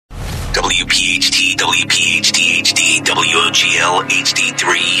WPHT, WPHT HD, WOGL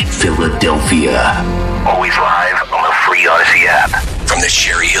HD3, Philadelphia. Always live on the free Odyssey app. From the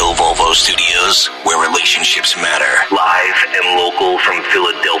Cherry Hill Volvo Studios, where relationships matter. Live and local from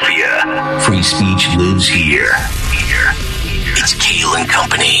Philadelphia. Free speech lives here. It's Kayal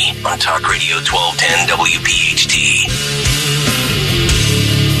Company on Talk Radio 1210 WPHT.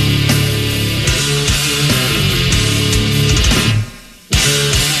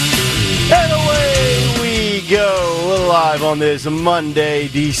 Go live on this Monday,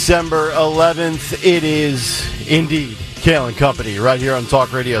 December 11th. It is indeed Kayal Company right here on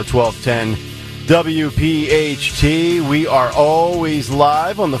Talk Radio 1210 WPHT. We are always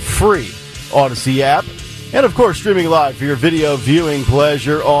live on the free Odyssey app and, of course, streaming live for your video viewing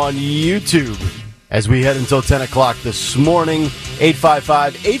pleasure on YouTube as we head until 10 o'clock this morning.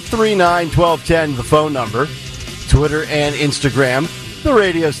 855-839-1210, the phone number. Twitter and Instagram. The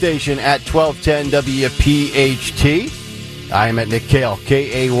radio station at 1210 WPHT. I am at Nick Kayal,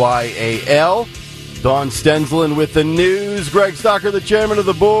 Kayal. Dawn Stensland with the news. Greg Stocker, the chairman of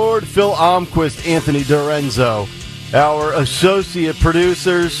the board. Phil Almquist, Anthony Dorenzo, our associate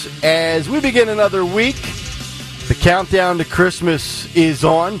producers. As we begin another week, the countdown to Christmas is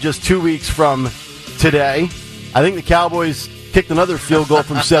on, just 2 weeks from today. I think the Cowboys kicked another field goal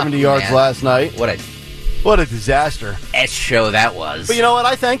from 70 yards last night. What a disaster. Show that was. But you know what?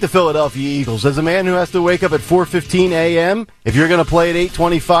 I thank the Philadelphia Eagles. As a man who has to wake up at 4:15 a.m., if you're going to play at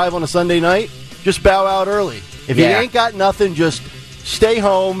 8:25 on a Sunday night, just bow out early. If you ain't got nothing, just stay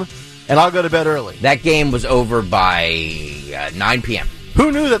home, and I'll go to bed early. That game was over by 9 p.m.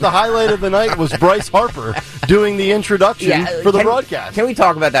 Who knew that the highlight of the night was Bryce Harper doing the introduction for the broadcast? Can we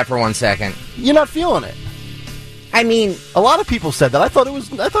talk about that for 1 second? You're not feeling it. I mean, a lot of people said that. I thought it was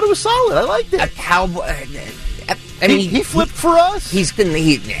solid. I liked it. A Cowboy. I mean, he flipped for us. He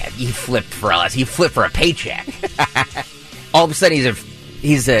flipped for us. He flipped for a paycheck. All of a sudden,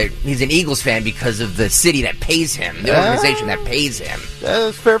 he's an Eagles fan because of the city that pays him, the organization that pays him.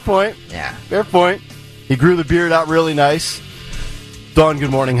 That's a fair point. Yeah, fair point. He grew the beard out really nice. Dawn,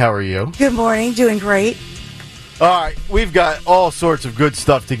 good morning. How are you? Good morning. Doing great. All right, we've got all sorts of good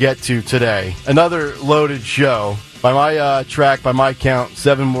stuff to get to today. Another loaded show. By my track, by my count,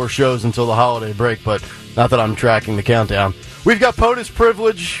 7 more shows until the holiday break, but not that I'm tracking the countdown. We've got POTUS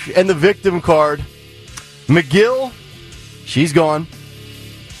privilege and the victim card. McGill, she's gone.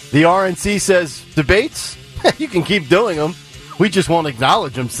 The RNC says, debates? You can keep doing them. We just won't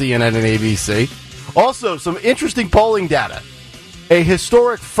acknowledge them, CNN and ABC. Also, some interesting polling data. A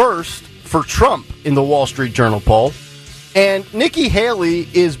historic first for Trump in the Wall Street Journal poll. And Nikki Haley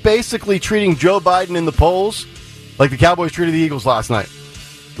is basically treating Joe Biden in the polls like the Cowboys treated the Eagles last night.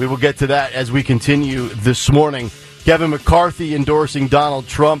 We will get to that as we continue this morning. Kevin McCarthy endorsing Donald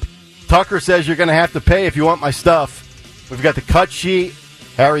Trump. Tucker says you're going to have to pay if you want my stuff. We've got the cut sheet.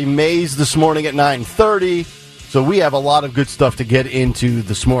 Harry Mays this morning at 9:30. So we have a lot of good stuff to get into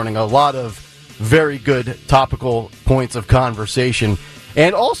this morning. A lot of very good topical points of conversation.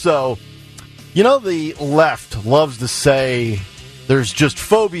 And also, you know, the left loves to say there's just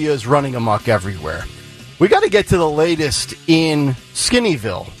phobias running amok everywhere. We got to get to the latest in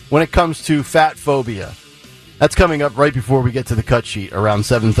Skinnyville when it comes to fat phobia. That's coming up right before we get to the cut sheet around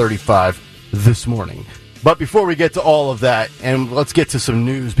 7:35 this morning. But before we get to all of that, and let's get to some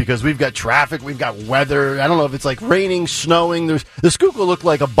news because we've got traffic, we've got weather. I don't know if it's like raining, snowing. The Schuylkill looked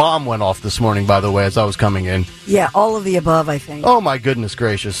like a bomb went off this morning, by the way, as I was coming in. Yeah, all of the above, I think. Oh, my goodness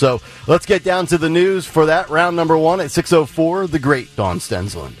gracious. So let's get down to the news for that round number 1 at 6:04, the great Dawn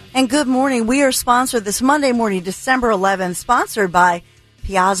Stensland. And good morning. We are sponsored this Monday morning, December 11th, sponsored by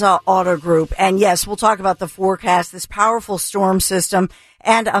Piazza Auto Group. And yes, we'll talk about the forecast, this powerful storm system,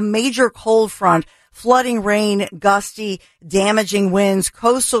 and a major cold front. Flooding, rain, gusty, damaging winds,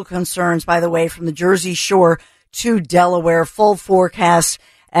 coastal concerns, by the way, from the Jersey Shore to Delaware, full forecast.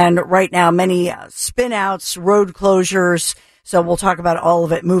 And right now, many spin-outs, road closures. So we'll talk about all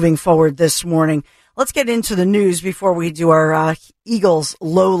of it moving forward this morning. Let's get into the news before we do our Eagles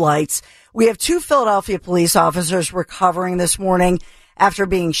lowlights. We have 2 Philadelphia police officers recovering this morning after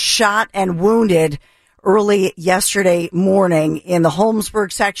being shot and wounded early yesterday morning in the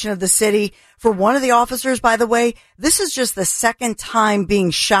Holmesburg section of the city. For one of the officers, by the way, this is just the second time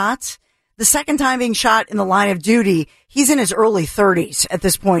being shot. The second time being shot in the line of duty. He's in his early 30s at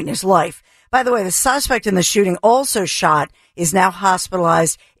this point in his life. By the way, the suspect in the shooting, also shot, is now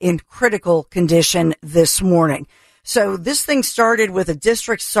hospitalized in critical condition this morning. So this thing started with a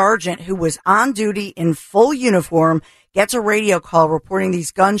district sergeant who was on duty in full uniform, gets a radio call reporting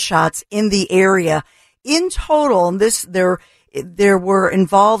these gunshots in the area. In total, there there were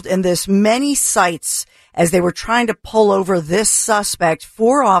involved in this many sites as they were trying to pull over this suspect.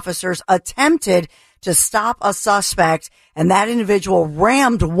 4 officers attempted to stop a suspect, and that individual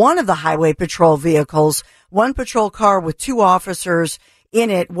rammed one of the highway patrol vehicles. One patrol car with 2 officers in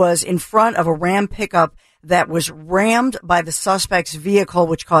it was in front of a Ram pickup that was rammed by the suspect's vehicle,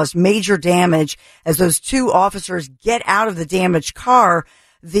 which caused major damage. As those 2 officers get out of the damaged car,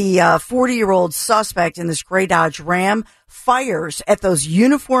 the 40-year-old suspect in this gray Dodge Ram fires at those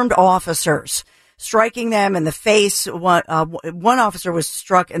uniformed officers, striking them in the face. One officer was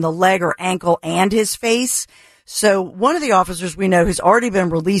struck in the leg or ankle and his face. So one of the officers we know has already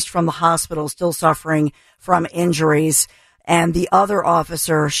been released from the hospital, still suffering from injuries. And the other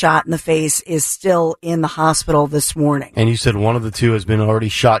officer shot in the face is still in the hospital this morning. And you said one of the 2 has been already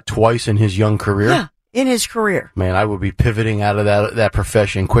shot twice in his young career? Yeah, in his career. Man, I would be pivoting out of that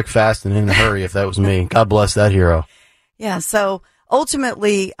profession quick, fast, and in a hurry if that was me. God bless that hero. Yeah, so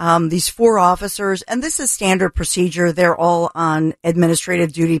ultimately, these 4 officers, and this is standard procedure, they're all on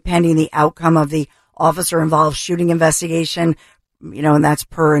administrative duty pending the outcome of the officer-involved shooting investigation, and that's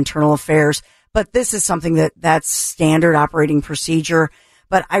per internal affairs. But this is something that's standard operating procedure.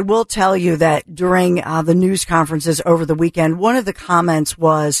 But I will tell you that during the news conferences over the weekend, one of the comments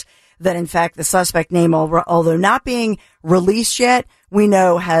was that, in fact, the suspect name, although not being released yet, we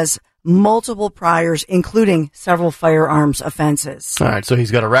know has multiple priors, including several firearms offenses. All right, so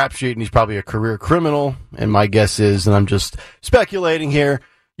he's got a rap sheet, and he's probably a career criminal. And my guess is, and I'm just speculating here,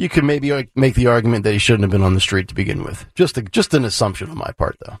 you could maybe make the argument that he shouldn't have been on the street to begin with. Just an assumption on my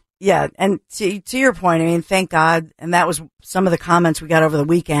part, though. Yeah, and to your point, I mean, thank God, and that was some of the comments we got over the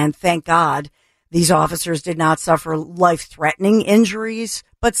weekend, thank God these officers did not suffer life-threatening injuries,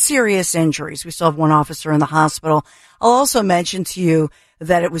 but serious injuries. We still have 1 officer in the hospital. I'll also mention to you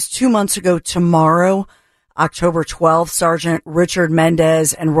that it was 2 months ago tomorrow, October 12th, Sergeant Richard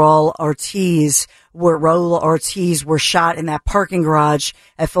Mendez and Raul Ortiz were shot in that parking garage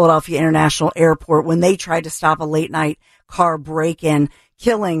at Philadelphia International Airport when they tried to stop a late-night car break-in,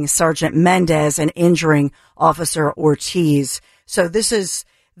 killing Sergeant Mendez and injuring Officer Ortiz. So this is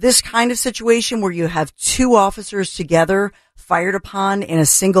this kind of situation where you have 2 officers together fired upon in a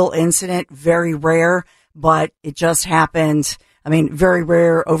single incident. Very rare, but it just happened. I mean, very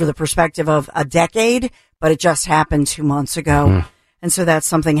rare over the perspective of a decade, but it just happened 2 months ago. And so that's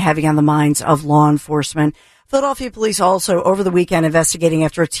something heavy on the minds of law enforcement. Philadelphia police also over the weekend investigating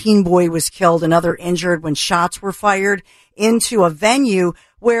after a teen boy was killed and other injured when shots were fired into a venue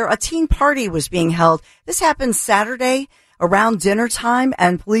where a teen party was being held. This happened Saturday around dinner time,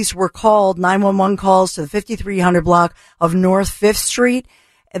 and police were called, 911 calls to the 5300 block of North 5th Street.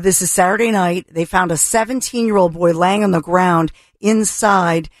 This is Saturday night. They found a 17-year-old boy laying on the ground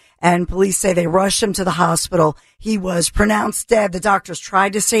inside, and police say they rushed him to the hospital. He was pronounced dead. The doctors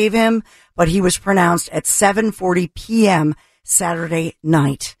tried to save him, but he was pronounced at 7:40 p.m. Saturday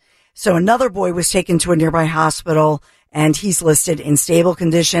night. So another boy was taken to a nearby hospital, and he's listed in stable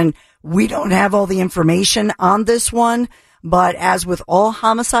condition. We don't have all the information on this one, but as with all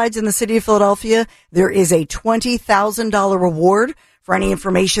homicides in the city of Philadelphia, there is a $20,000 reward for any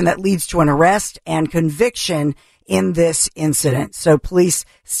information that leads to an arrest and conviction in this incident. So police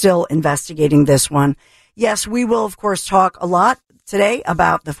still investigating this one. Yes, we will, of course, talk a lot today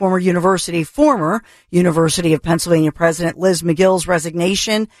about the former University of Pennsylvania President Liz McGill's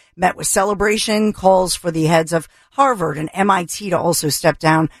resignation, met with celebration, calls for the heads of Harvard and MIT to also step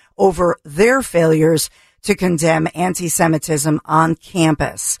down over their failures to condemn anti-Semitism on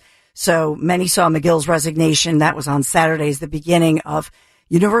campus. So many saw McGill's resignation. That was on Saturdays, the beginning of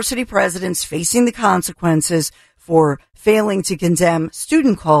university presidents facing the consequences for failing to condemn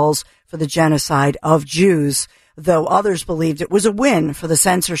student calls for the genocide of Jews, though others believed it was a win for the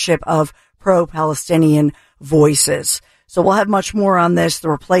censorship of pro-Palestinian voices. So we'll have much more on this, the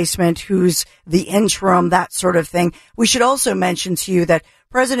replacement, who's the interim, that sort of thing. We should also mention to you that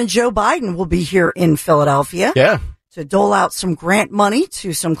President Joe Biden will be here in Philadelphia. Yeah. To dole out some grant money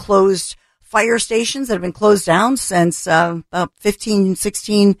to some closed fire stations that have been closed down since about 15,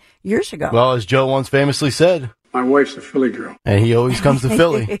 16 years ago. Well, as Joe once famously said, my wife's a Philly girl. And he always comes to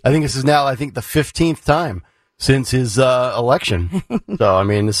Philly. I think this is now, the 15th time since his election. So, I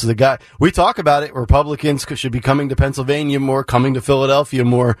mean, this is a guy. We talk about it. Republicans should be coming to Pennsylvania more, coming to Philadelphia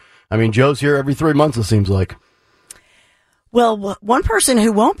more. I mean, Joe's here every 3 months, it seems like. Well, one person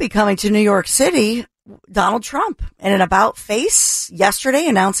who won't be coming to New York City, Donald Trump, in an about-face yesterday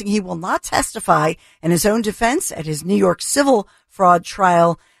announcing he will not testify in his own defense at his New York civil fraud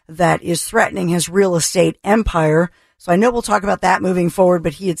trial that is threatening his real estate empire. So I know we'll talk about that moving forward,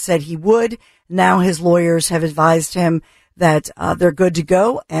 but he had said he would. Now his lawyers have advised him that they're good to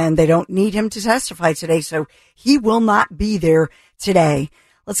go and they don't need him to testify today. So he will not be there today.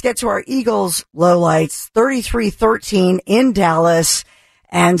 Let's get to our Eagles lowlights. 33-13 in Dallas.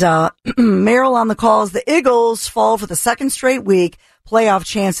 And Merrill on the call as the Eagles fall for the second straight week. Playoff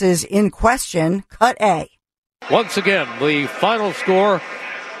chances in question. Cut A. Once again, the final score,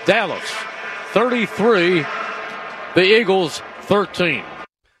 Dallas 33, the Eagles 13.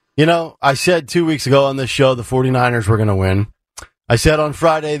 You know, I said 2 weeks ago on this show the 49ers were going to win. I said on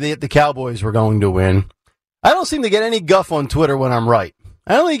Friday the Cowboys were going to win. I don't seem to get any guff on Twitter when I'm right.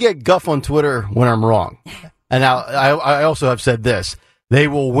 I only get guff on Twitter when I'm wrong. And now I also have said this. They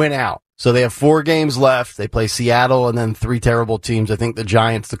will win out. So they have 4 games left. They play Seattle and then 3 terrible teams. I think the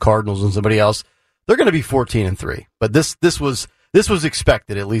Giants, the Cardinals, and somebody else. They're going to be 14-3. But this was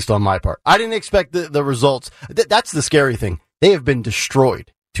expected, at least on my part. I didn't expect the results. That's the scary thing. They have been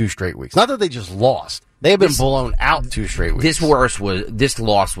destroyed 2 straight weeks. Not that they just lost. They have been blown out 2 straight weeks. This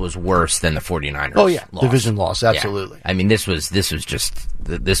loss was worse than the 49ers. Oh yeah, loss. Division loss, absolutely. Yeah. I mean, this was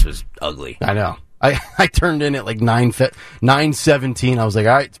ugly. I know. I turned in at like 9:17. I was like,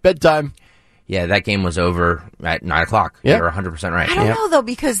 all right, it's bedtime. Yeah, that game was over at 9 o'clock. Yeah. You're 100% right. I don't know though,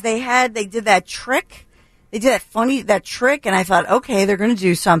 because they did that trick. They did that trick, and I thought, okay, they're going to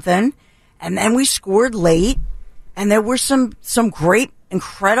do something. And then we scored late, and there were some great,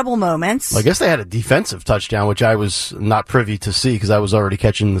 incredible moments. Well, I guess they had a defensive touchdown, which I was not privy to see because I was already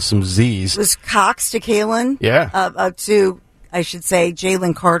catching some Z's. It was Cox to Kayal. Yeah. To, I should say,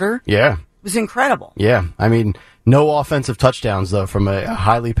 Jalen Carter. Yeah. It was incredible. Yeah. I mean, no offensive touchdowns, though, from a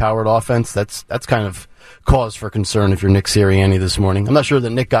highly powered offense. That's kind of cause for concern if you're Nick Sirianni this morning. I'm not sure that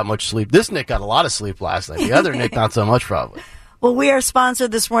Nick got much sleep. This Nick got a lot of sleep last night. The other Nick, not so much, probably. Well, we are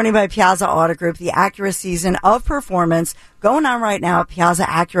sponsored this morning by Piazza Auto Group, the Acura season of performance going on right now at Piazza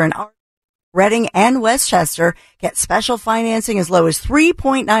Acura in Reading and Westchester. Get special financing as low as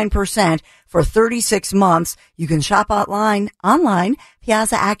 3.9% for 36 months. You can shop online,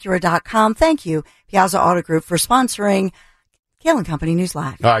 piazzaacura.com. Thank you, Piazza Auto Group, for sponsoring Kayal Company News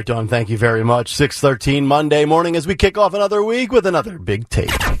Live. All right, Dawn, thank you very much. 6:13 Monday morning as we kick off another week with another Big Take.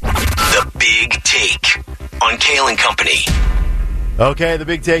 The Big Take on Kayal Company. Okay, the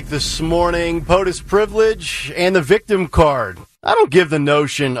Big Take this morning, POTUS privilege and the victim card. I don't give the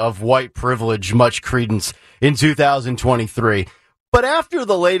notion of white privilege much credence in 2023. But after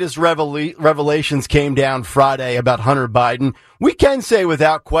the latest revelations came down Friday about Hunter Biden, we can say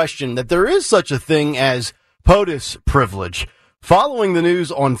without question that there is such a thing as POTUS privilege. Following the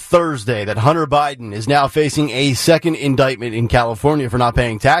news on Thursday that Hunter Biden is now facing a second indictment in California for not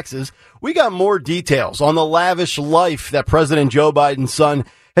paying taxes, we got more details on the lavish life that President Joe Biden's son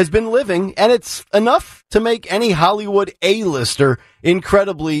has been living, and it's enough to make any Hollywood A-lister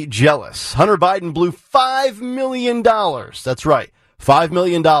incredibly jealous. Hunter Biden blew $5 million. That's right, $5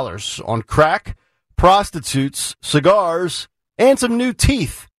 million on crack, prostitutes, cigars, and some new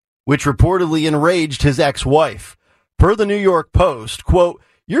teeth, which reportedly enraged his ex-wife. Per the New York Post, quote,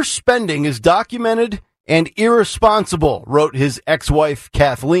 "Your spending is documented and irresponsible," wrote his ex-wife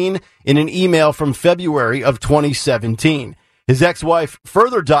Kathleen in an email from February of 2017. His ex-wife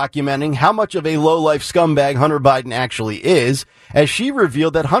further documenting how much of a low-life scumbag Hunter Biden actually is, as she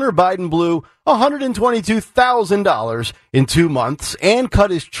revealed that Hunter Biden blew $122,000 in 2 months and cut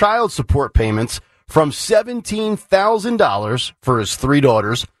his child support payments from $17,000 for his 3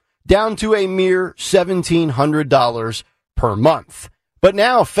 daughters down to a mere $1,700 per month. But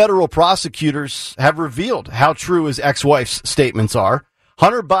now federal prosecutors have revealed how true his ex-wife's statements are.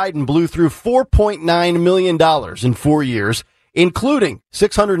 Hunter Biden blew through $4.9 million in 4 years, including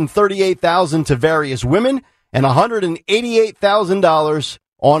 $638,000 to various women and $188,000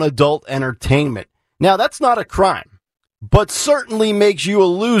 on adult entertainment. Now, that's not a crime, but certainly makes you a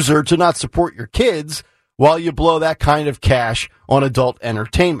loser to not support your kids while you blow that kind of cash on adult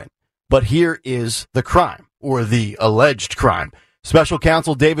entertainment. But here is the crime, or the alleged crime. Special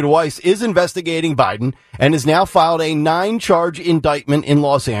counsel David Weiss is investigating Biden and has now filed a 9-charge indictment in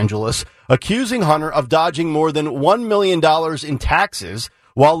Los Angeles, accusing Hunter of dodging more than $1 million in taxes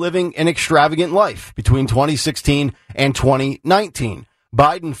while living an extravagant life between 2016 and 2019.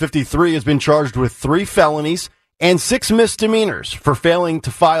 Biden, 53, has been charged with 3 felonies and 6 misdemeanors for failing to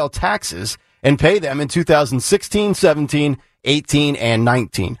file taxes and pay them in 2016, 17, 18, and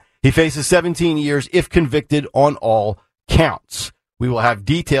 19. He faces 17 years if convicted on all counts. We will have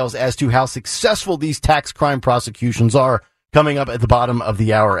details as to how successful these tax crime prosecutions are coming up at the bottom of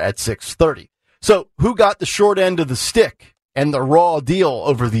the hour at 6:30. So who got the short end of the stick and the raw deal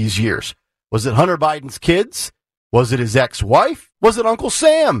over these years? Was it Hunter Biden's kids? Was it his ex-wife? Was it Uncle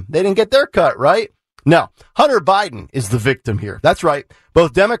Sam? They didn't get their cut, right? No, Hunter Biden is the victim here. That's right.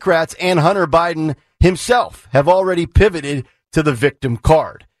 Both Democrats and Hunter Biden himself have already pivoted to the victim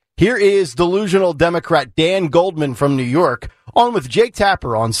card. Here is delusional Democrat Dan Goldman from New York on with Jake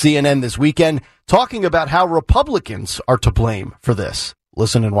Tapper on CNN this weekend, talking about how Republicans are to blame for this.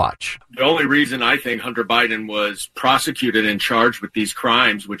 Listen and watch. The only reason I think Hunter Biden was prosecuted and charged with these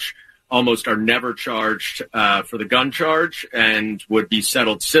crimes, which almost are never charged for the gun charge and would be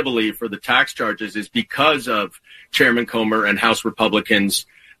settled civilly for the tax charges, is because of Chairman Comer and House Republicans'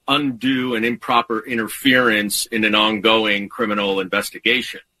 undue and improper interference in an ongoing criminal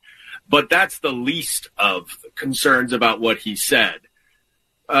investigation. But that's the least of concerns about what he said.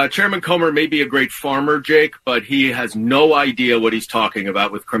 Chairman Comer may be a great farmer, Jake, but he has no idea what he's talking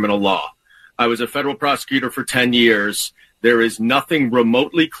about with criminal law. I was a federal prosecutor for 10 years. There is nothing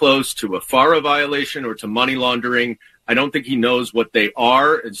remotely close to a FARA violation or to money laundering. I don't think he knows what they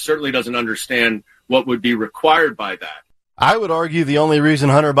are and certainly doesn't understand what would be required by that. I would argue the only reason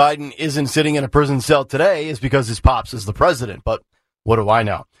Hunter Biden isn't sitting in a prison cell today is because his pops is the president. But what do I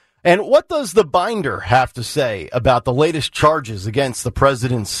know? And what does the binder have to say about the latest charges against the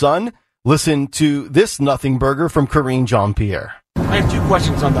president's son? Listen to this nothing burger from Karine Jean-Pierre. I have two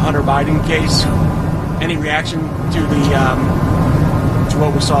questions on the Hunter Biden case. Any reaction to the to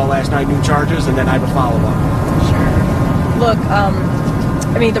what we saw last night, new charges, and then I have a follow-up. Sure. Look,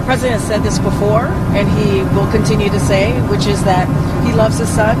 I mean, the president has said this before, and he will continue to say, which is that he loves his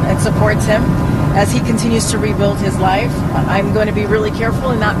son and supports him as he continues to rebuild his life. I'm going to be really careful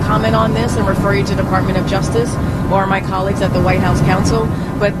and not comment on this and refer you to Department of Justice or my colleagues at the White House Counsel,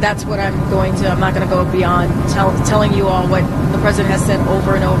 but that's what I'm not going to go beyond telling you all what the president has said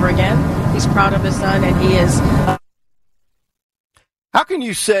over and over again. He's proud of his son, and he is... How can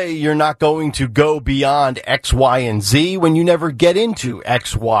you say you're not going to go beyond X, Y, and Z when you never get into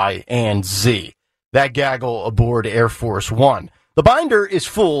X, Y, and Z? That gaggle aboard Air Force One. The binder is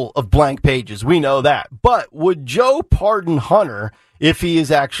full of blank pages. We know that. But would Joe pardon Hunter if he is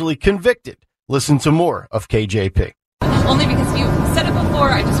actually convicted? Listen to more of KJP. Only because you said it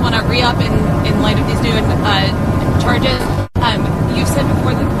before, I just want to re-up in light of these new charges. You've said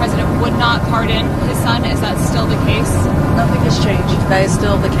before that the president would not pardon his son. Is that still the case? Nothing has changed. That is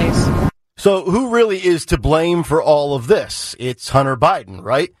still the case. So who really is to blame for all of this? It's Hunter Biden,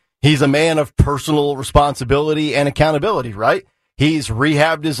 right? He's a man of personal responsibility and accountability, right? He's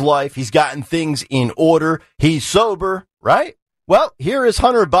rehabbed his life. He's gotten things in order. He's sober, right? Well, here is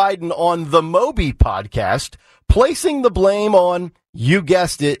Hunter Biden on the Moby podcast, placing the blame on, you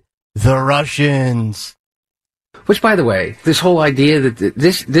guessed it, the Russians. Which, by the way, this whole idea that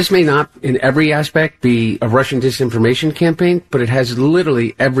this may not in every aspect be a Russian disinformation campaign, but it has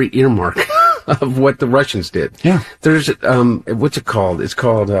literally every earmark of what the Russians did. Yeah. There's, what's it called? It's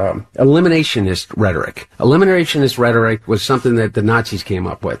called eliminationist rhetoric. Eliminationist rhetoric was something that the Nazis came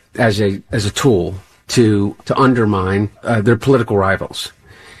up with as a tool to undermine their political rivals.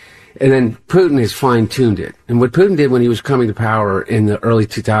 And then Putin has fine-tuned it. And what Putin did when he was coming to power in the early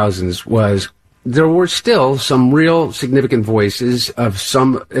 2000s was there were still some real significant voices of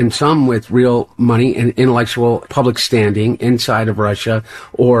some with real money and intellectual public standing inside of Russia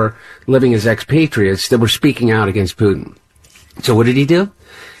or living as expatriates that were speaking out against Putin. So what did he do?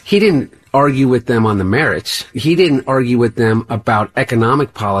 He didn't argue with them on the merits. He didn't argue with them about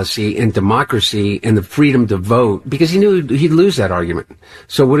economic policy and democracy and the freedom to vote because he knew he'd lose that argument.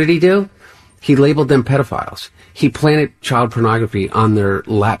 So what did he do? He labeled them pedophiles. He planted child pornography on their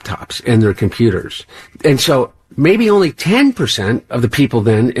laptops and their computers. And so maybe only 10% of the people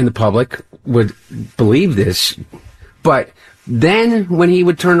then in the public would believe this. But then when he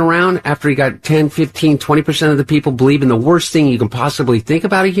would turn around after he got 10, 15, 20% of the people believing the worst thing you can possibly think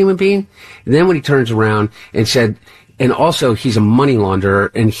about a human being, then when he turns around and said, and also he's a money launderer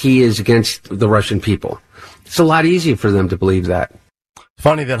and he is against the Russian people. It's a lot easier for them to believe that.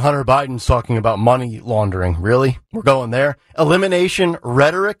 Funny that Hunter Biden's talking about money laundering. Really? We're going there? Elimination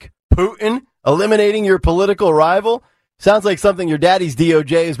rhetoric? Putin? Eliminating your political rival? Sounds like something your daddy's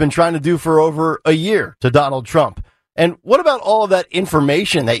DOJ has been trying to do for over a year to Donald Trump. And what about all of that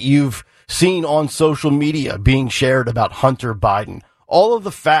information that you've seen on social media being shared about Hunter Biden? All of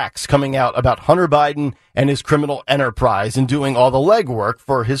the facts coming out about Hunter Biden and his criminal enterprise and doing all the legwork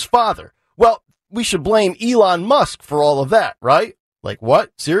for his father. Well, we should blame Elon Musk for all of that, right? Like,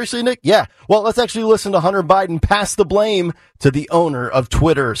 what? Seriously, Nick? Yeah. Well, let's actually listen to Hunter Biden pass the blame to the owner of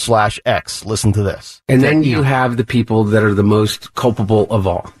Twitter/X. Listen to this. And then you have the people that are the most culpable of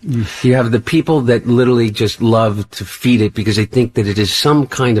all. You have the people that literally just love to feed it because they think that it is some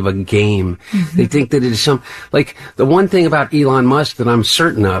kind of a game. They think that it is like, the one thing about Elon Musk that I'm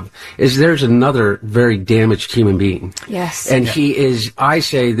certain of is there's another very damaged human being. Yes. And I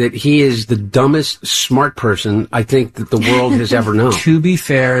say that he is the dumbest smart person I think that the world has ever known. To be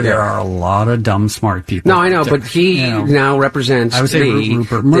fair, there are a lot of dumb, smart people. No, I know, but he now represents. I would say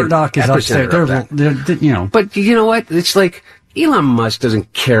Rupert Murdoch is upset. But you know what? It's like Elon Musk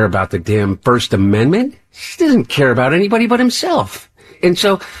doesn't care about the damn First Amendment. He doesn't care about anybody but himself. And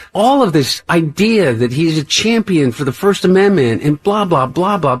so all of this idea that he's a champion for the First Amendment and blah, blah,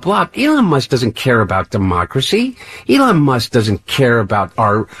 blah, blah, blah. Elon Musk doesn't care about democracy. Elon Musk doesn't care about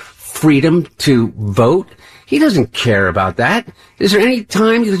our freedom to vote. He doesn't care about that. Is there any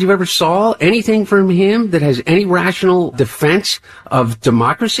time that you ever saw anything from him that has any rational defense of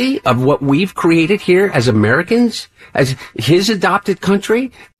democracy, of what we've created here as Americans, as his adopted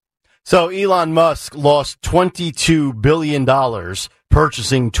country? So Elon Musk lost $22 billion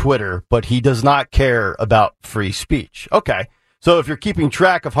purchasing Twitter, but he does not care about free speech. Okay. So if you're keeping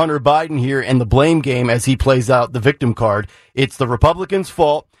track of Hunter Biden here and the blame game as he plays out the victim card, it's the Republicans'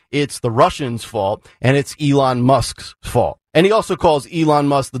 fault. It's the Russians' fault, and it's Elon Musk's fault. And he also calls Elon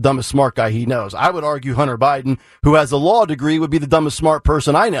Musk the dumbest smart guy he knows. I would argue Hunter Biden, who has a law degree, would be the dumbest smart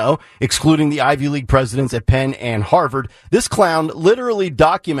person I know, excluding the Ivy League presidents at Penn and Harvard. This clown literally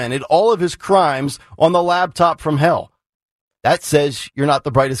documented all of his crimes on the laptop from hell. That says you're not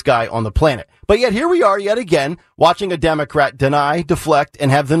the brightest guy on the planet. But yet here we are yet again, watching a Democrat deny, deflect,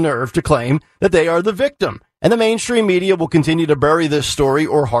 and have the nerve to claim that they are the victim. And the mainstream media will continue to bury this story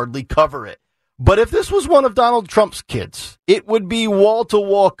or hardly cover it. But if this was one of Donald Trump's kids, it would be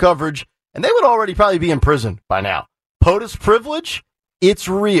wall-to-wall coverage, and they would already probably be in prison by now. POTUS privilege? It's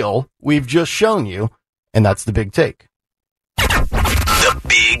real. We've just shown you, and that's the big take. The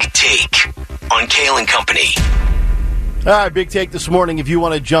Big Take on Kayal Company. All right, big take this morning. If you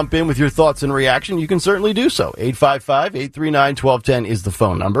want to jump in with your thoughts and reaction, you can certainly do so. 855-839-1210 is the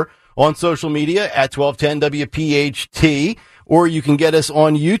phone number. On social media at 1210 WPHT, or you can get us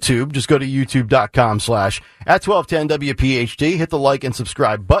on YouTube. Just go to youtube.com/at 1210 WPHT. Hit the like and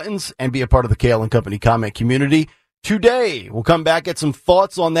subscribe buttons and be a part of the Kayal Company comment community. Today, we'll come back at some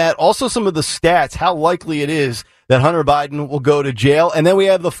thoughts on that. Also, some of the stats, how likely it is that Hunter Biden will go to jail. And then we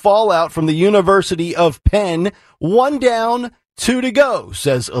have the fallout from the University of Penn. 1 down, 2 to go,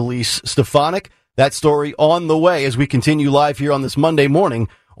 says Elise Stefanik. That story on the way as we continue live here on this Monday morning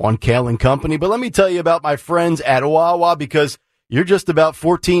on Kayal Company. But let me tell you about my friends at Wawa, because you're just about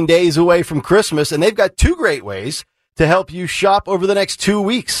 14 days away from Christmas, and they've got 2 great ways to help you shop over the next 2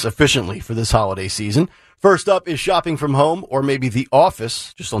 weeks efficiently for this holiday season. First up is shopping from home or maybe the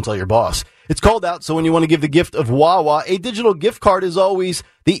office. Just don't tell your boss. It's cold out, so when you want to give the gift of Wawa, a digital gift card is always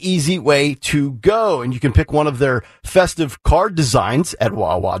the easy way to go. And you can pick one of their festive card designs at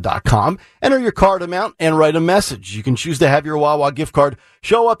Wawa.com, enter your card amount, and write a message. You can choose to have your Wawa gift card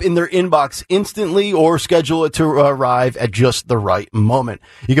show up in their inbox instantly or schedule it to arrive at just the right moment.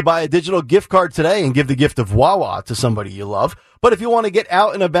 You can buy a digital gift card today and give the gift of Wawa to somebody you love. But if you want to get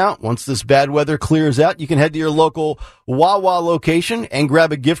out and about, once this bad weather clears out, you can head to your local Wawa location and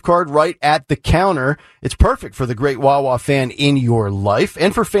grab a gift card right at the counter. It's perfect for the great Wawa fan in your life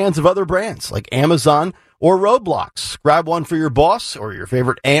and for fans of other brands like Amazon or Roblox. Grab one for your boss or your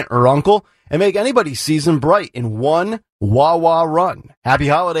favorite aunt or uncle and make anybody's season bright in one Wawa run. Happy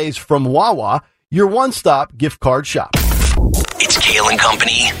holidays from Wawa, your one-stop gift card shop. It's Kayal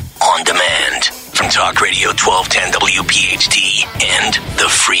Company on demand from Talk Radio 1210 WPHT and the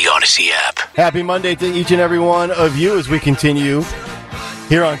free Odyssey app. Happy Monday to each and every one of you as we continue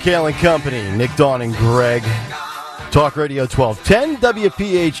here on Kayal Company. Nick, Dawn, and Greg. Talk Radio 1210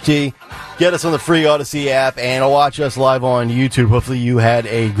 WPHT. Get us on the free Odyssey app and watch us live on YouTube. Hopefully you had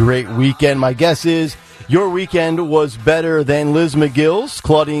a great weekend. My guess is your weekend was better than Liz McGill's,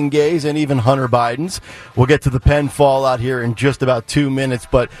 Claudine Gay's, and even Hunter Biden's. We'll get to the Penn fallout here in just about 2 minutes,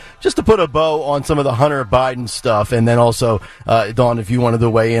 but just to put a bow on some of the Hunter Biden stuff, and then also, Dawn, if you wanted to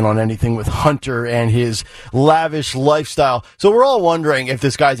weigh in on anything with Hunter and his lavish lifestyle. So we're all wondering if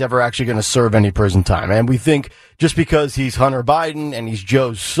this guy's ever actually going to serve any prison time, and we think just because he's Hunter Biden and he's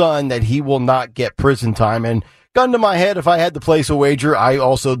Joe's son that he will not get prison time. And gun to my head, if I had to place a wager, I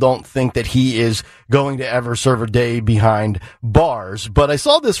also don't think that he is going to ever serve a day behind bars. But I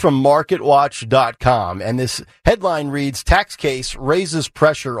saw this from MarketWatch.com, and this headline reads, "Tax case raises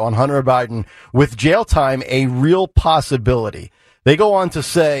pressure on Hunter Biden with jail time a real possibility." They go on to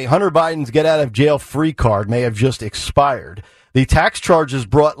say Hunter Biden's get-out-of-jail-free card may have just expired. The tax charges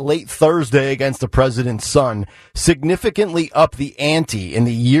brought late Thursday against the president's son significantly up the ante in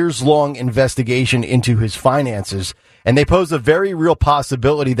the years-long investigation into his finances, and they pose a very real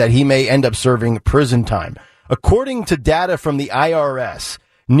possibility that he may end up serving prison time. According to data from the IRS,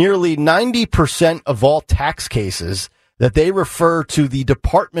 nearly 90% of all tax cases that they refer to the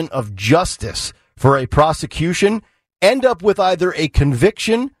Department of Justice for a prosecution end up with either a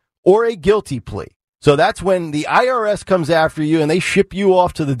conviction or a guilty plea. So that's when the IRS comes after you and they ship you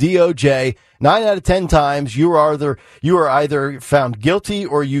off to the DOJ. 9 out of 10 times you are either found guilty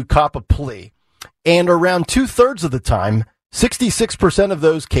or you cop a plea. And around 2/3 of the time, 66% of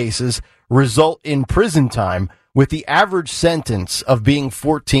those cases result in prison time, with the average sentence of being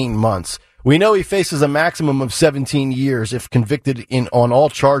 14 months. We know he faces a maximum of 17 years if convicted on all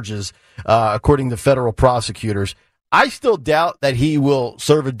charges, according to federal prosecutors. I still doubt that he will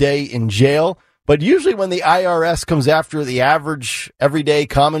serve a day in jail. But usually when the IRS comes after the average, everyday,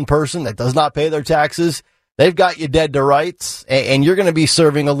 common person that does not pay their taxes, they've got you dead to rights, and you're going to be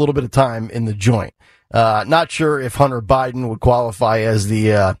serving a little bit of time in the joint. Not sure if Hunter Biden would qualify as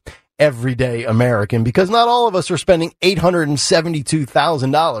the everyday American, because not all of us are spending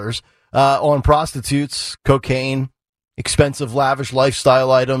 $872,000 on prostitutes, cocaine, expensive, lavish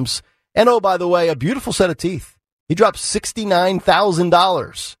lifestyle items, and, oh, by the way, a beautiful set of teeth. He dropped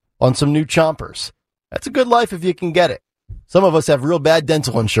 $69,000 on some new chompers. That's a good life if you can get it. Some of us have real bad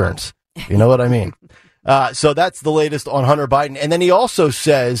dental insurance. You know what I mean? So that's the latest on Hunter Biden. And then he also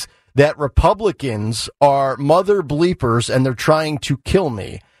says that Republicans are mother bleepers and they're trying to kill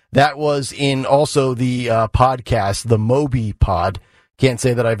me. That was in also the podcast, the Moby Pod. Can't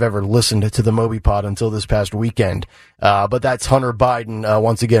say that I've ever listened to the Moby Pod until this past weekend. But that's Hunter Biden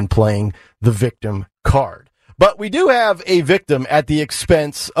once again playing the victim card. But we do have a victim at the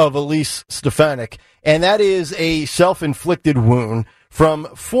expense of Elise Stefanik, and that is a self-inflicted wound from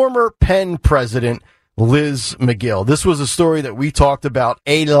former Penn president Liz McGill. This was a story that we talked about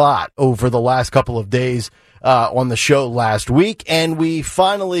a lot over the last couple of days on the show last week, and we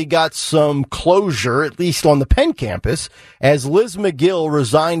finally got some closure, at least on the Penn campus, as Liz McGill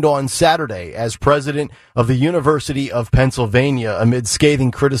resigned on Saturday as president of the University of Pennsylvania amid scathing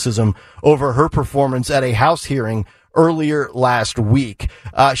criticism over her performance at a House hearing earlier last week.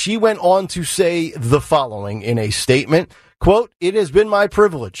 She went on to say the following in a statement, quote, "It has been my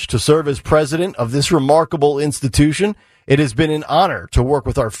privilege to serve as president of this remarkable institution. It has been an honor to work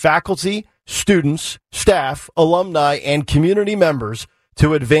with our faculty, students, staff, alumni, and community members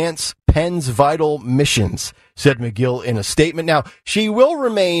to advance Penn's vital missions," said McGill in a statement. Now, she will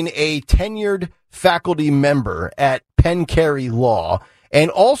remain a tenured faculty member at Penn Carey Law, and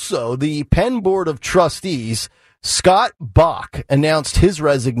also the Penn Board of Trustees. Scott Bach announced his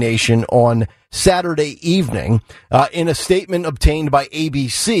resignation on Saturday evening. In a statement obtained by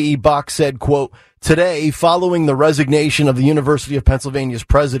ABC, Bach said, quote, "Today, following the resignation of the University of Pennsylvania's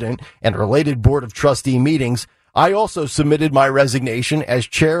president and related Board of Trustee meetings, I also submitted my resignation as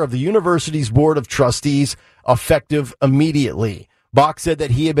chair of the university's Board of Trustees, effective immediately." Bach said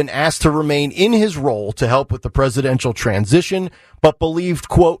that he had been asked to remain in his role to help with the presidential transition, but believed,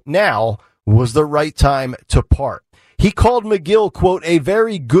 quote, now was the right time to part. He called McGill, quote, "a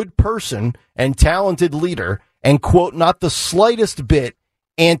very good person and talented leader," and, quote, "not the slightest bit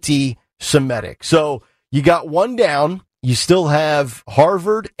anti-Semitic." So you got one down. You still have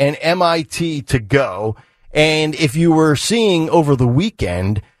Harvard and MIT to go. And if you were seeing over the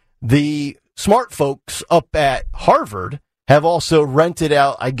weekend, the smart folks up at Harvard have also rented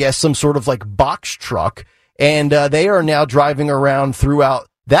out, I guess, some sort of like box truck. And they are now driving around throughout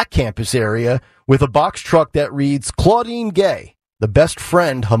that campus area with a box truck that reads Claudine Gay, the best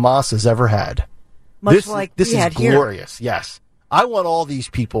friend Hamas has ever had. Much This is glorious. Here. Yes. I want all these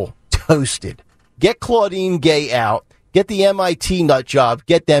people toasted. Get Claudine Gay out. Get the MIT nut job.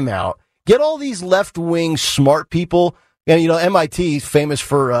 Get them out. Get all these left-wing smart people. And, you know, MIT is famous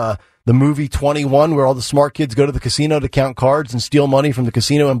for the movie 21, where all the smart kids go to the casino to count cards and steal money from the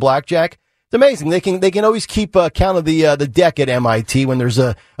casino and blackjack. It's amazing. They can always keep count of the deck at MIT when there's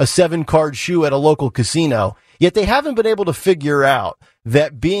a 7-card shoe at a local casino. Yet they haven't been able to figure out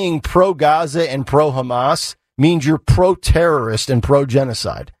that being pro-Gaza and pro-Hamas means you're pro-terrorist and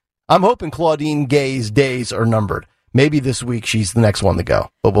pro-genocide. I'm hoping Claudine Gay's days are numbered. Maybe this week she's the next one to go,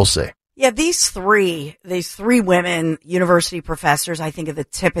 but we'll see. Yeah, these three women, university professors, I think are the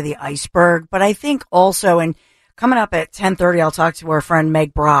tip of the iceberg. But I think also, and coming up at 10:30, I'll talk to our friend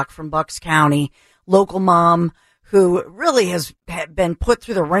Meg Brock from Bucks County, local mom who really has been put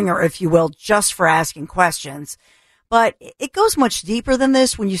through the ringer, if you will, just for asking questions. But it goes much deeper than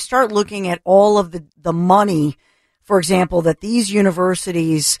this when you start looking at all of the money, for example, that these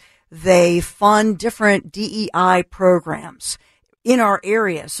universities, they fund different DEI programs in our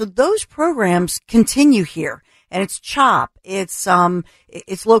area. So those programs continue here. And it's CHOP, it's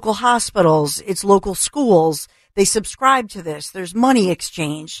local hospitals, it's local schools. They subscribe to this. There's money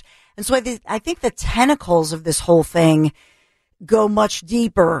exchanged. And so I think the tentacles of this whole thing go much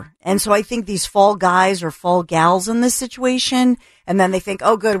deeper. And so I think these fall guys or fall gals in this situation, and then they think,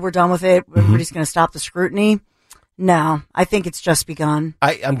 oh, good, we're done with it. Everybody's going to stop the scrutiny. No, I think it's just begun.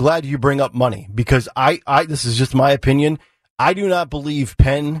 I'm glad you bring up money because this is just my opinion. I do not believe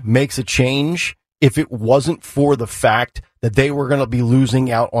Penn makes a change if it wasn't for the fact that they were going to be losing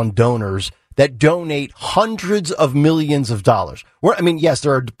out on donors that donate hundreds of millions of dollars. Yes,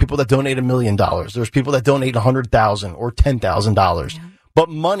 there are people that donate $1 million. There's people that donate $100,000 or $10,000. Yeah. But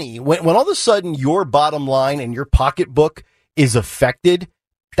money, when all of a sudden your bottom line and your pocketbook is affected,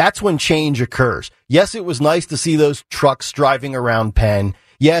 that's when change occurs. Yes, it was nice to see those trucks driving around Penn.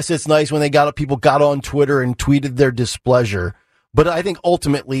 Yes, it's nice when people got on Twitter and tweeted their displeasure. But I think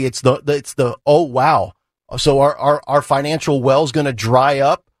ultimately it's the oh wow. So our financial well's going to dry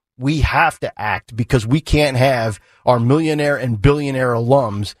up. We have to act because we can't have our millionaire and billionaire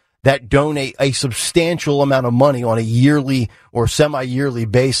alums that donate a substantial amount of money on a yearly or semi-yearly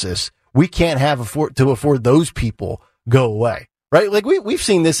basis. We can't afford those people go away, right? Like we've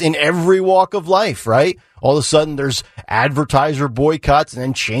seen this in every walk of life, right? All of a sudden there's advertiser boycotts and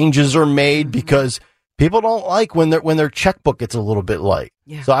then changes are made because people don't like when their checkbook gets a little bit light.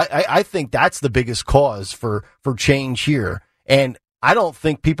 Yeah. So I think that's the biggest cause for change here. And I don't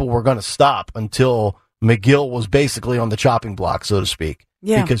think people were going to stop until McGill was basically on the chopping block, so to speak,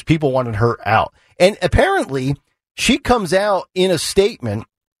 because people wanted her out. And apparently she comes out in a statement.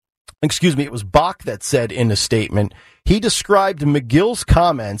 Excuse me. It was Bach that said in a statement, he described McGill's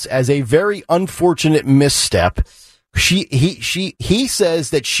comments as a very unfortunate misstep. He says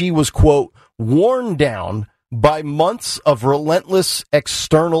that she was, quote, worn down by months of relentless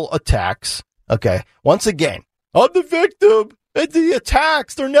external attacks. Okay. Once again, I'm the victim. The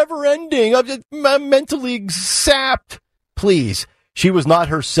attacks, they're never ending. I'm mentally sapped. Please. She was not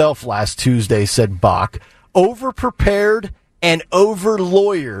herself last Tuesday, said Bach. Over-prepared and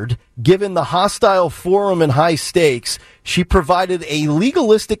over-lawyered, given the hostile forum and high stakes, she provided a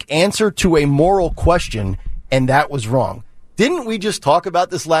legalistic answer to a moral question, and that was wrong. Didn't we just talk about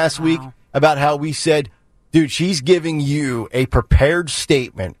this last week? About how we said, dude, she's giving you a prepared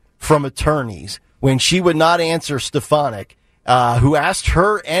statement from attorneys when she would not answer Stefanik, who asked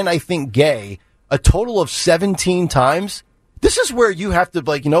her and I think Gay a total of 17 times. This is where you have to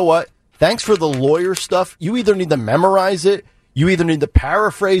you know what? Thanks for the lawyer stuff. You either need to memorize it, you either need to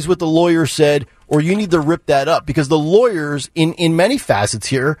paraphrase what the lawyer said, or you need to rip that up because the lawyers in many facets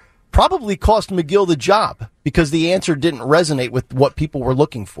here probably cost McGill the job because the answer didn't resonate with what people were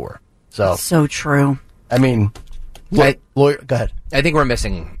looking for. So true. I mean, lawyer, go ahead. I think we're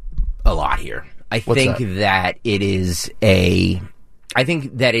missing a lot here. I think that it's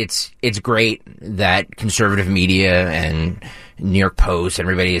great that conservative media and New York Post and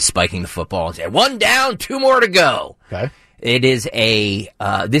everybody is spiking the football and saying 1 down, 2 more to go. Okay. It is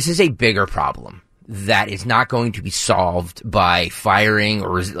this is a bigger problem that is not going to be solved by firing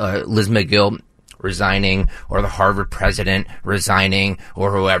or Liz McGill resigning or the Harvard president resigning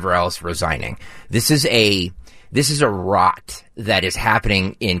or whoever else resigning. This is a rot that is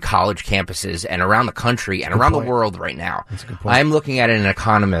happening in college campuses and around the country and around the world right now. That's a good point. I'm looking at an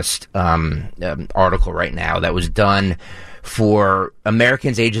Economist article right now that was done for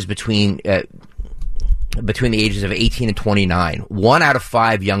Americans ages between the ages of 18 and 29. 1 out of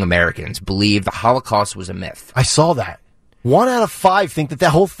 5 young Americans believe the Holocaust was a myth. I saw that. 1 out of 5 think that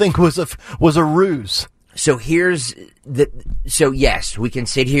whole thing was a ruse. So so yes, we can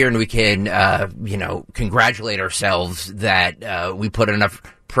sit here and we can, congratulate ourselves that we put enough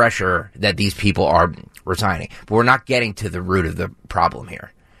pressure that these people are resigning. But we're not getting to the root of the problem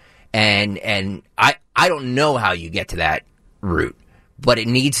here. And I don't know how you get to that root, but it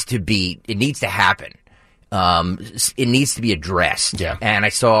needs to happen. It needs to be addressed. Yeah. And I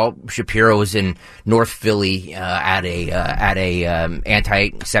saw Shapiro was in North Philly at a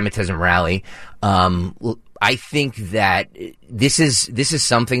anti-Semitism rally. I think that this is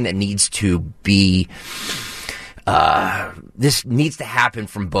something that needs to be. This needs to happen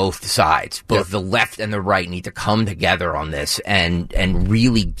from both sides. Both the left and the right need to come together on this and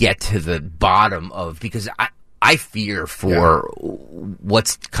really get to the bottom of, because I fear for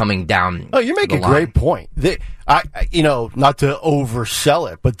what's coming down. Oh, you make a great point. Not to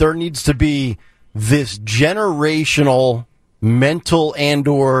oversell it, but there needs to be this generational mental and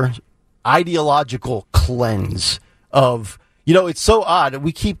or ideological cleanse of, it's so odd.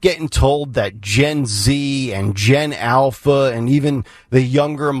 We keep getting told that Gen Z and Gen Alpha and even the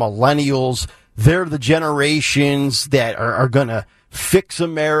younger millennials, they're the generations that are going to fix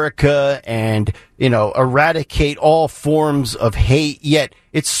America and, eradicate all forms of hate. Yet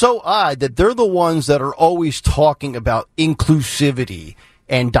it's so odd that they're the ones that are always talking about inclusivity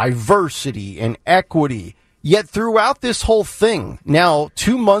and diversity and equity. Yet throughout this whole thing, now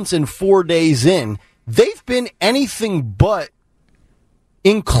 2 months and 4 days in, they've been anything but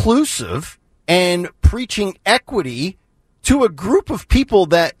inclusive and preaching equity to a group of people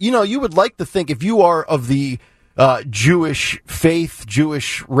that, you would like to think, if you are of the Jewish faith,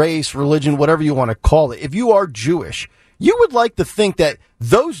 Jewish race, religion, whatever you want to call it, if you are Jewish, you would like to think that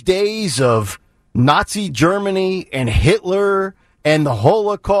those days of Nazi Germany and Hitler and the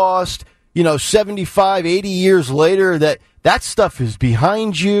Holocaust, 75, 80 years later, that stuff is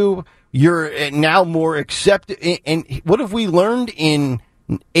behind you. You're now more accepted. And what have we learned in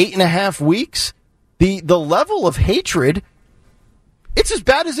 8.5 weeks? The level of hatred, it's as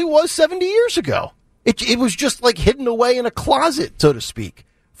bad as it was 70 years ago. It was just like hidden away in a closet, so to speak,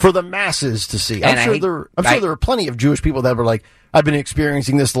 for the masses to see. I'm sure there are plenty of Jewish people that were like, I've been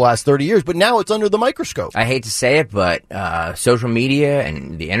experiencing this the last 30 years, but now it's under the microscope. I hate to say it, but social media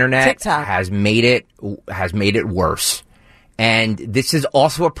and the internet TikTok has made it worse. And this is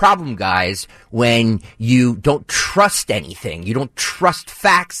also a problem, guys, when you don't trust anything. You don't trust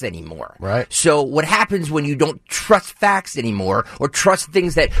facts anymore. Right. So what happens when you don't trust facts anymore, or trust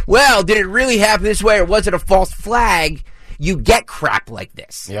things that, well, did it really happen this way, or was it a false flag? You get crap like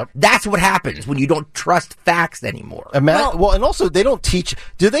this. Yep. That's what happens when you don't trust facts anymore. And also they don't teach.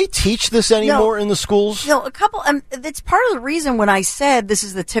 Do they teach this anymore in the schools? A couple. It's part of the reason when I said this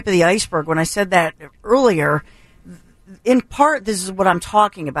is the tip of the iceberg. When I said that earlier, in part, this is what I'm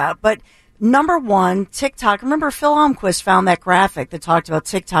talking about. But number one, TikTok. Remember, Phil Almquist found that graphic that talked about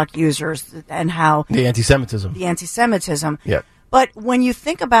TikTok users and how the anti-Semitism. Yeah. But when you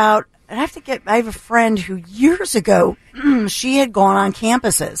think about, I have a friend who years ago, she had gone on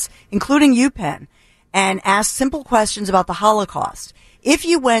campuses, including UPenn, and asked simple questions about the Holocaust. If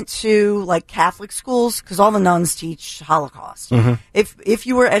you went to like Catholic schools, because all the nuns teach Holocaust, if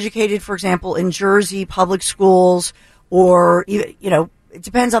you were educated, for example, in Jersey public schools, or, it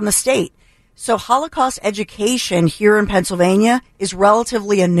depends on the state. So Holocaust education here in Pennsylvania is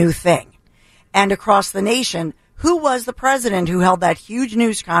relatively a new thing. And across the nation, who was the president who held that huge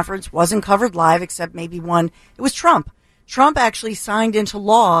news conference, wasn't covered live except maybe one? It was Trump. Trump actually signed into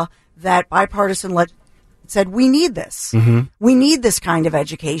law that bipartisan said, we need this. We need this kind of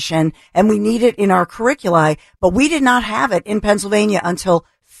education, and we need it in our curricula, but we did not have it in Pennsylvania until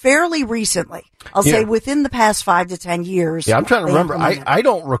fairly recently. I'll say within the past 5 to 10 years. Yeah, I'm trying to remember. I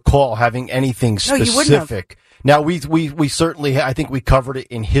don't recall having anything specific. Now, we certainly, I think we covered it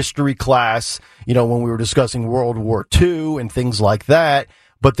in history class, when we were discussing World War II and things like that.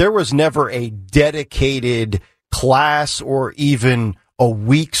 But there was never a dedicated class or even a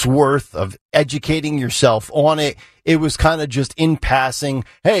week's worth of educating yourself on it. It was kind of just in passing.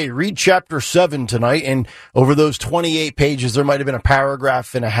 Hey, read chapter 7 tonight. And over those 28 pages, there might have been a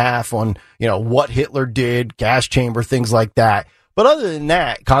paragraph and a half on, what Hitler did, gas chamber, things like that. But other than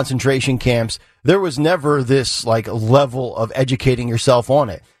that, concentration camps, there was never this like level of educating yourself on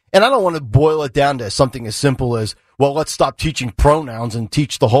it. And I don't want to boil it down to something as simple as, well, let's stop teaching pronouns and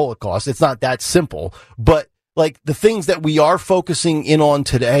teach the Holocaust. It's not that simple. But like the things that we are focusing in on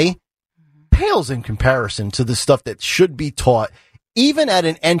today pales in comparison to the stuff that should be taught even at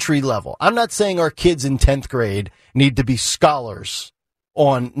an entry level. I'm not saying our kids in 10th grade need to be scholars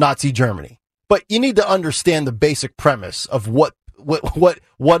on Nazi Germany, but you need to understand the basic premise of what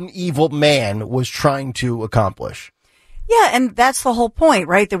one evil man was trying to accomplish. Yeah, and that's the whole point,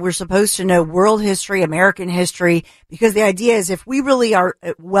 right? That we're supposed to know world history, American history, because the idea is if we really are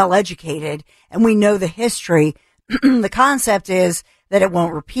well educated and we know the history, the concept is that it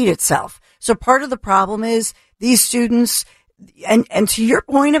won't repeat itself. So part of the problem is these students, and to your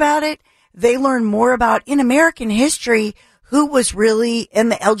point about it, they learn more about in American history who was really in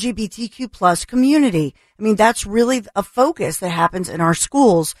the LGBTQ plus community. I mean, that's really a focus that happens in our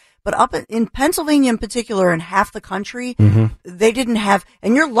schools. But up in Pennsylvania in particular, in half the country, they didn't have,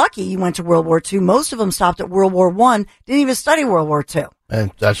 and you're lucky you went to World War II. Most of them stopped at World War I, didn't even study World War II.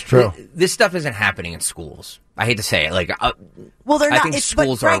 And that's true. This stuff isn't happening in schools. I hate to say it. Well, they're not. I think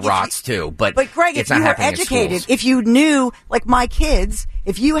schools are rots too, but Greg, it's if you not were happening educated, in schools. if you knew, like my kids,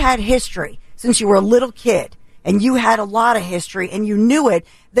 if you had history since you were a little kid, and you had a lot of history and you knew it,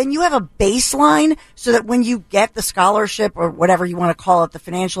 then you have a baseline so that when you get the scholarship or whatever you want to call it, the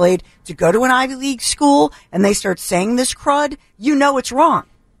financial aid to go to an Ivy League school and they start saying this crud, you know it's wrong.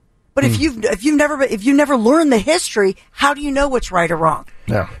 But if you've never learned the history, how do you know what's right or wrong?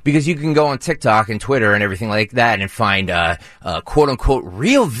 Yeah, because you can go on TikTok and Twitter and everything like that and find quote unquote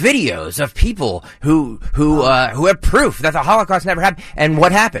real videos of people who have proof that the Holocaust never happened. And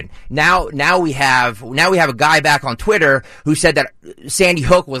what happened? Now we have a guy back on Twitter who said that Sandy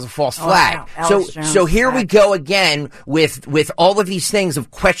Hook was a false flag. Wow. So here we go again with all of these things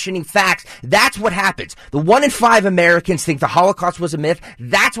of questioning facts. That's what happens. The 1 in 5 Americans think the Holocaust was a myth.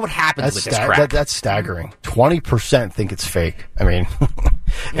 That's what happens with this crap. That's staggering. 20% think it's fake. I mean,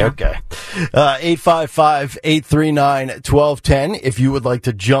 yeah. Okay. 855-839-1210 if you would like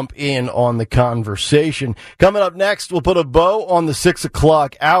to jump in on the conversation. Coming up next, we'll put a bow on the 6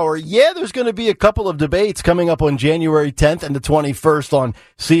 o'clock hour. Yeah, there's going to be a couple of debates coming up on January 10th and the 21st on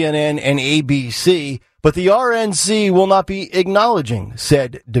CNN and ABC, but the RNC will not be acknowledging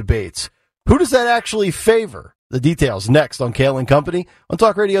said debates. Who does that actually favor? The details next on Kayal Company on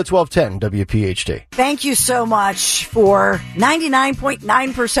Talk Radio 1210 WPHT. Thank you so much for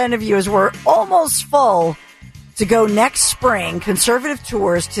 99.9% of you, as we're almost full, to go next spring, conservative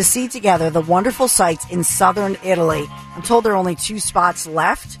tours to see together the wonderful sites in southern Italy. I'm told there are only 2 spots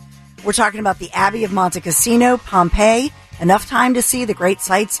left. We're talking about the Abbey of Monte Cassino, Pompeii, enough time to see the great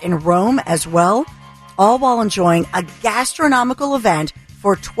sites in Rome as well, all while enjoying a gastronomical event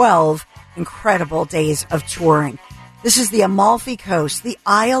for 12 incredible days of touring. This is the Amalfi Coast, the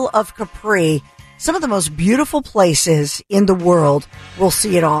Isle of Capri, some of the most beautiful places in the world. We'll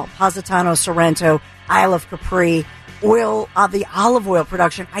see it all. Positano, Sorrento, Isle of Capri, the olive oil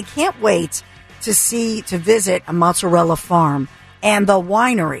production. I can't wait to visit a mozzarella farm and the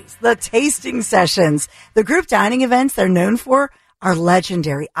wineries, the tasting sessions, the group dining events they're known for are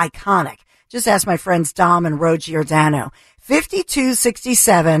legendary, iconic. Just ask my friends Dom and Ro Giordano.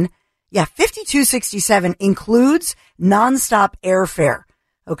 5267 includes nonstop airfare.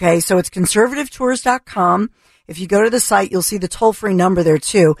 Okay, so it's conservativetours.com. If you go to the site, you'll see the toll-free number there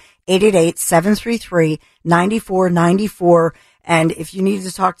too, 888-733-9494. And if you need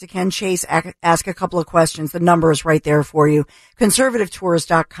to talk to Ken Chase, ask a couple of questions. The number is right there for you.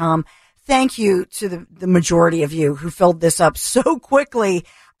 Conservativetours.com. Thank you to the majority of you who filled this up so quickly.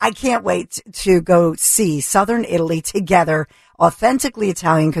 I can't wait to go see Southern Italy together. Authentically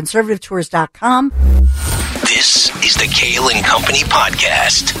Italian, conservativetours.com. This is the Kayal and Company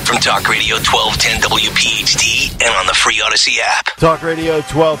podcast from Talk Radio 1210 WPHT and on the free Odyssey app. Talk Radio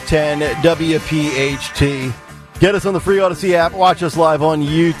 1210 WPHT. Get us on the free Odyssey app. Watch us live on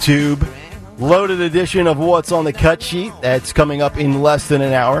YouTube. Loaded edition of What's on the Cut Sheet. That's coming up in less than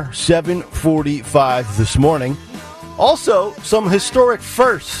an hour, 7:45 this morning. Also, some historic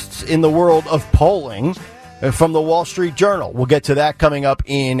firsts in the world of polling from the Wall Street Journal. We'll get to that coming up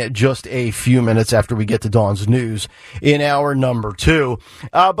in just a few minutes after we get to Dawn's news in hour number 2.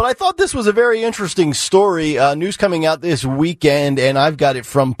 But I thought this was a very interesting story. News coming out this weekend, and I've got it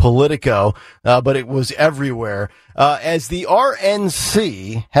from Politico, but it was everywhere. As the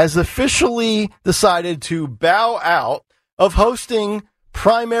RNC has officially decided to bow out of hosting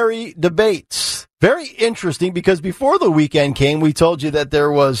primary debates. Very interesting, because before the weekend came, we told you that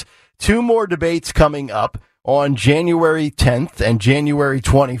there was 2 more debates coming up on January 10th and January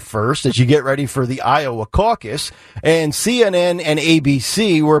 21st as you get ready for the Iowa caucus. And CNN and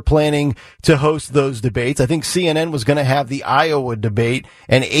ABC were planning to host those debates. I think CNN was going to have the Iowa debate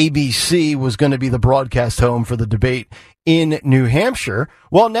and ABC was going to be the broadcast home for the debate in New Hampshire.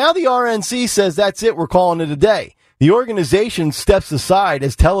 Well, now the RNC says that's it. We're calling it a day. The organization steps aside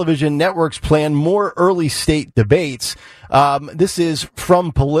as television networks plan more early state debates. This is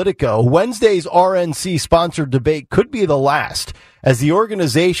from Politico. Wednesday's RNC-sponsored debate could be the last as the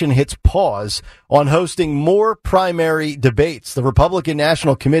organization hits pause on hosting more primary debates. The Republican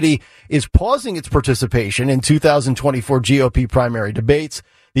National Committee is pausing its participation in 2024 GOP primary debates.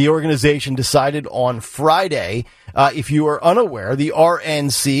 The organization decided on Friday, if you are unaware, the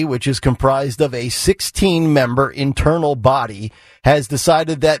RNC, which is comprised of a 16-member internal body, has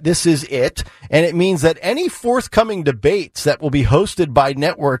decided that this is it, and it means that any forthcoming debates that will be hosted by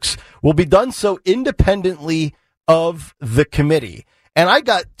networks will be done so independently of the committee. And I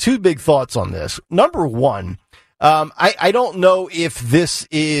got 2 big thoughts on this. Number one, I don't know if this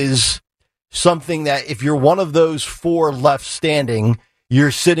is something that if you're one of those 4 left standing, you're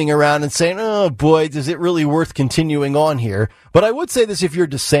sitting around and saying, oh, boy, is it really worth continuing on here? But I would say this if you're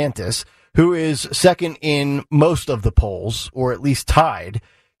DeSantis, who is second in most of the polls, or at least tied.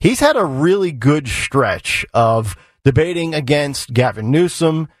 he's had a really good stretch of debating against Gavin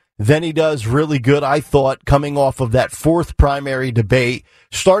Newsom. Then he does really good, I thought, coming off of that fourth primary debate,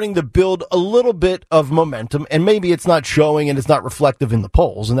 starting to build a little bit of momentum. And maybe it's not showing and it's not reflective in the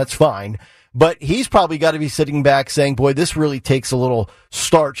polls, and that's fine. But he's probably got to be sitting back saying, boy, this really takes a little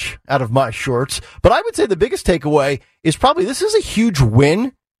starch out of my shorts. But I would say the biggest takeaway is probably this is a huge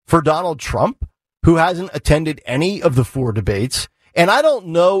win for Donald Trump, who hasn't attended any of the 4 debates. And I don't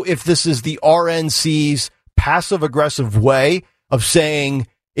know if this is the RNC's passive-aggressive way of saying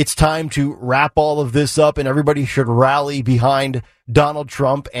it's time to wrap all of this up and everybody should rally behind Donald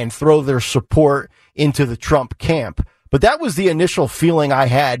Trump and throw their support into the Trump camp. But that was the initial feeling I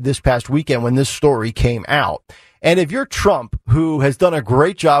had this past weekend when this story came out. And if you're Trump, who has done a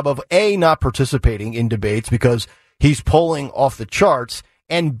great job of A, not participating in debates because he's polling off the charts,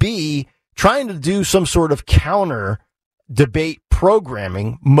 and B, trying to do some sort of counter debate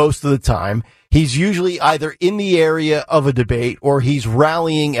programming most of the time, he's usually either in the area of a debate or he's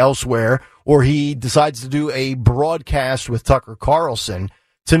rallying elsewhere or he decides to do a broadcast with Tucker Carlson.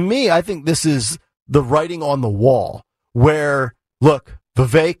 To me, I think this is the writing on the wall where, look,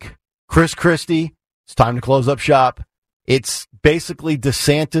 Vivek, Chris Christie, it's time to close up shop. It's basically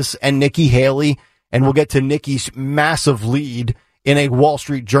DeSantis and Nikki Haley, and we'll get to Nikki's massive lead in a Wall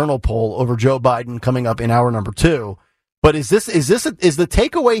Street Journal poll over Joe Biden coming up in hour number 2. But is the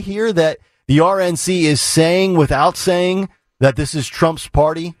takeaway here that the RNC is saying without saying that this is Trump's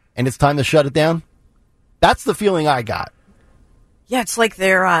party and it's time to shut it down? That's the feeling I got. Yeah, it's like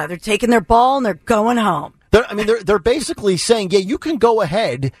they're taking their ball and they're going home. They're basically saying, yeah, you can go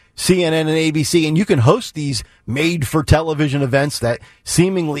ahead, CNN and ABC, and you can host these made-for-television events that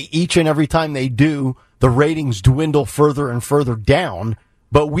seemingly each and every time they do, the ratings dwindle further and further down,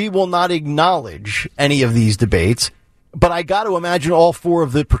 but we will not acknowledge any of these debates. But I got to imagine all 4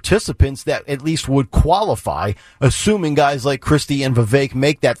 of the participants that at least would qualify, assuming guys like Christie and Vivek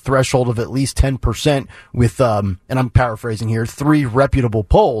make that threshold of at least 10% with, and I'm paraphrasing here, 3 reputable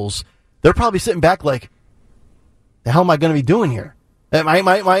polls. They're probably sitting back like, the hell am I going to be doing here?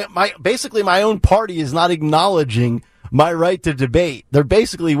 Basically my own party is not acknowledging my right to debate. They're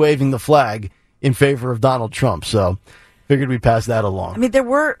basically waving the flag in favor of Donald Trump. So figured we'd pass that along.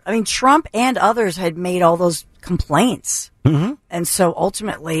 Trump and others had made all those complaints. Mm-hmm. And so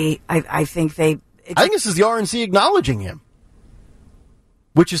ultimately, I think I think this is the RNC acknowledging him,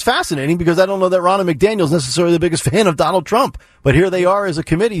 which is fascinating because I don't know that Ronna McDaniel is necessarily the biggest fan of Donald Trump. But here they are as a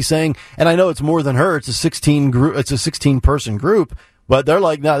committee saying, and I know it's more than her, it's a 16-person group, but they're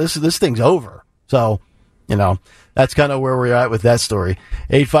like, no, this thing's over. So, that's kind of where we're at with that story.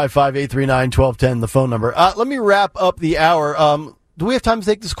 855-839-1210, the phone number. Let me wrap up the hour. Do we have time to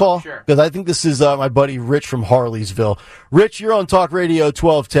take this call? Sure. Because I think this is my buddy Rich from Harleysville. Rich, you're on Talk Radio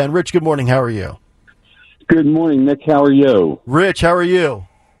 1210. Rich, good morning. How are you? Good morning, Nick. How are you? Rich, how are you?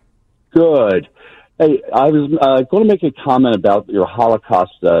 Good. Hey, I was going to make a comment about your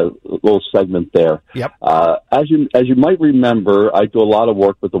Holocaust little segment there. Yep. As you might remember, I do a lot of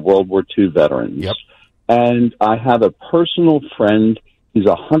work with the World War II veterans. Yep. And I have a personal friend. He's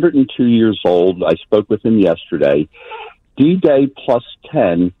 102 years old. I spoke with him yesterday. D-Day plus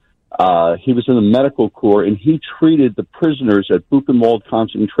 10. He was in the medical corps, and he treated the prisoners at Buchenwald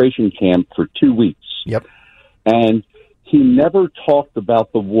concentration camp for 2 weeks. Yep. And he never talked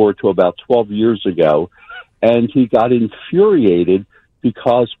about the war till about 12 years ago, and he got infuriated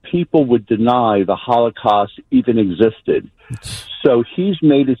because people would deny the Holocaust even existed. So he's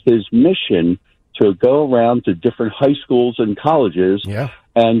made it his mission to go around to different high schools and colleges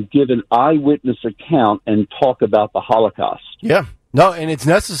and give an eyewitness account and talk about the Holocaust. Yeah. No, and it's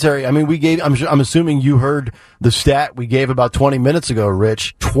necessary. I mean, I'm assuming you heard the stat we gave about 20 minutes ago,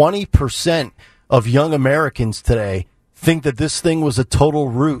 Rich. 20% of young Americans today think that this thing was a total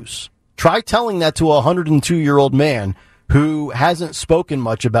ruse. Try telling that to a 102-year-old man who hasn't spoken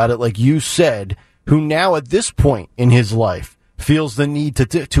much about it, like you said, who now at this point in his life feels the need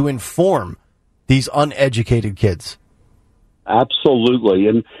to inform these uneducated kids. Absolutely.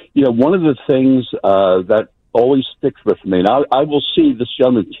 And, one of the things that always sticks with me, and I will see this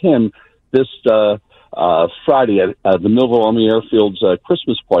gentleman, Tim, this Friday at the Millville Army Airfield's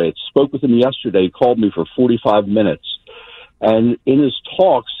Christmas party. I spoke with him yesterday. He called me for 45 minutes. And in his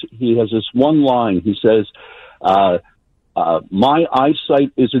talks, he has this one line. He says, my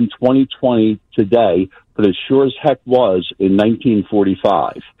eyesight is in 2020 today, but it sure as heck was in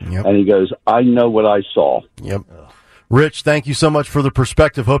 1945. Yep. And he goes, I know what I saw. Yep. Rich, thank you so much for the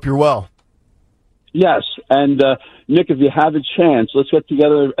perspective. Hope you're well. Yes, and Nick, if you have a chance, let's get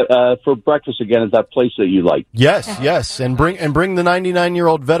together for breakfast again at that place that you like. Yes, and bring the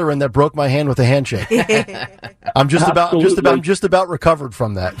 99-year-old veteran that broke my hand with a handshake. I'm just about recovered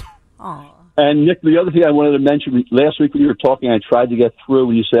from that. Aww. And Nick, the other thing I wanted to mention, last week when you were talking, I tried to get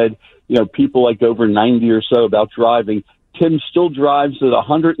through. You said, people like over 90 or so about driving. Tim still drives at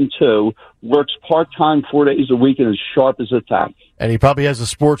 102, works part-time 4 days a week, and is sharp as a tack. And he probably has a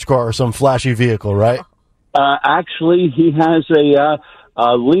sports car or some flashy vehicle, right? Actually, he has a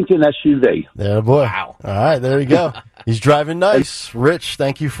Lincoln SUV. Yeah, boy. Wow. All right, there you go. He's driving nice. Rich,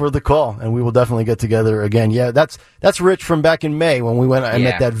 thank you for the call, and we will definitely get together again. Yeah, that's Rich from back in May when we went. I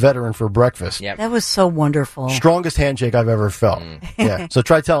met that veteran for breakfast. Yep. That was so wonderful. Strongest handshake I've ever felt. Yeah. So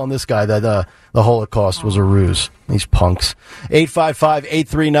try telling this guy that the Holocaust was a ruse. These punks.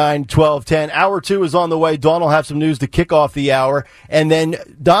 855-839-1210. Hour 2 is on the way. Dawn will have some news to kick off the hour, and then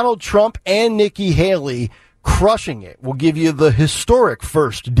Donald Trump and Nikki Haley crushing it. We'll give you the historic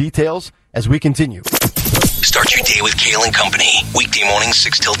first details as we continue. Start your day with Kayal Company. Weekday mornings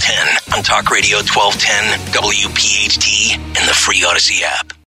 6 till 10 on Talk Radio 1210, WPHT, and the free Odyssey app.